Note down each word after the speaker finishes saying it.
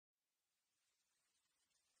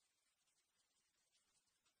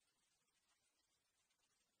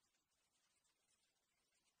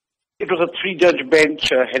It was a three-judge bench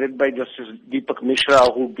headed by Justice Deepak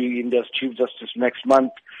Mishra, who will be India's Chief Justice next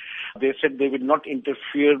month. They said they will not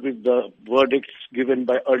interfere with the verdicts given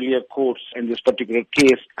by earlier courts in this particular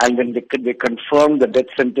case, and then they confirmed the death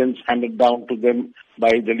sentence handed down to them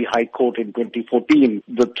by Delhi High Court in 2014.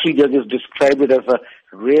 The three judges described it as a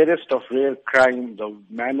rarest of rare crime. The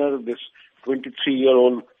manner this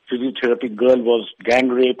 23-year-old physiotherapy girl was gang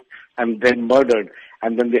raped and then murdered,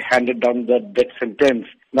 and then they handed down the death sentence.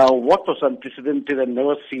 Now, what was unprecedented and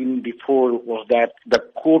never seen before was that the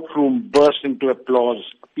courtroom burst into applause.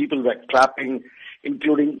 People were clapping,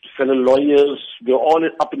 including fellow lawyers. They were all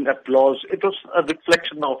up in applause. It was a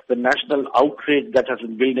reflection of the national outrage that has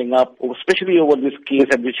been building up, especially over this case,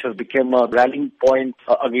 and which has become a rallying point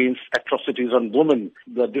against atrocities on women.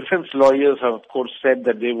 The defense lawyers have, of course, said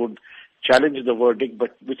that they would challenge the verdict,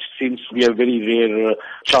 but which seems to be a very rare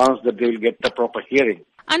chance that they will get a proper hearing.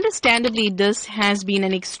 Understandably, this has been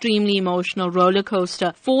an extremely emotional roller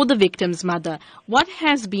coaster for the victim's mother. What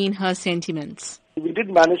has been her sentiments? We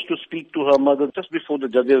did manage to speak to her mother just before the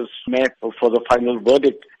judges met for the final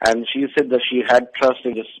verdict, and she said that she had trust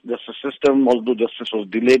in the justice system, although justice was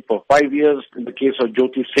delayed for 5 years in the case of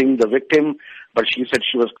Jyoti Singh, the victim. But she said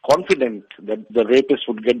she was confident that the rapist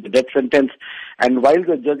would get the death sentence. And while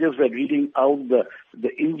the judges were reading out the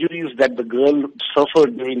injuries that the girl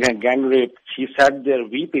suffered during her gang rape, she sat there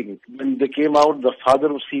weeping. When they came out, the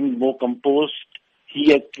father seemed more composed.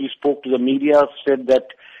 He actually spoke to the media, said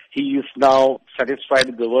that he is now satisfied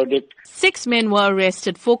with the verdict. 6 men were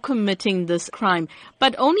arrested for committing this crime,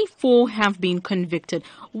 but only 4 have been convicted.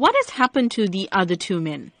 What has happened to the other 2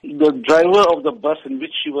 men? The driver of the bus in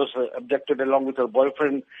which she was abducted along with her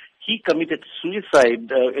boyfriend, he committed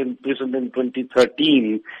suicide in prison in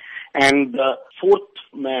 2013. And the 4th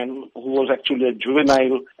man, who was actually a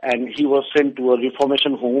juvenile, and he was sent to a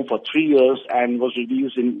reformation home for 3 years and was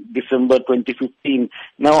released in December 2015.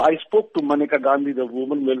 Now, I spoke to Maneka Gandhi, the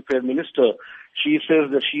Women Welfare Minister. She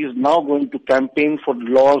says that she is now going to campaign for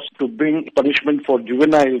laws to bring punishment for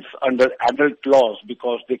juveniles under adult laws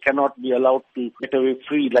because they cannot be allowed to get away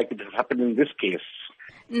free like it has happened in this case.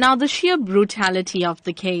 Now, the sheer brutality of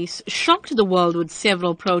the case shocked the world with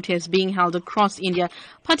several protests being held across India,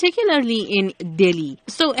 particularly in Delhi.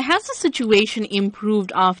 So has the situation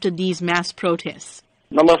improved after these mass protests?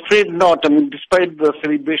 I'm afraid not. I mean, despite the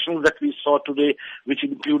celebrations that we saw today, which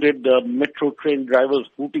included metro train drivers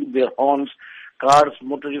hooting their horns, cars,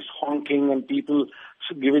 motorists honking, and people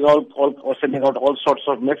giving out or sending out all sorts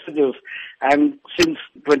of messages. And since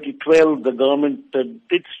 2012, the government did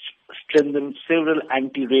strengthen several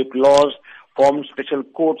anti-rape laws, formed special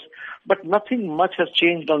courts, but nothing much has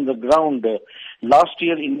changed on the ground. Last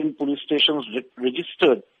year, Indian police stations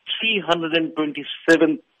registered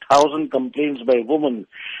 327,000 complaints by women.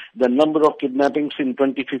 The number of kidnappings in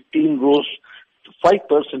 2015 rose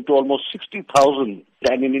 5% to almost 60,000.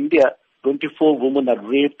 And in India, 24 women are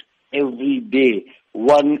raped every day,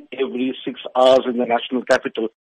 1 every 6 hours in the national capital.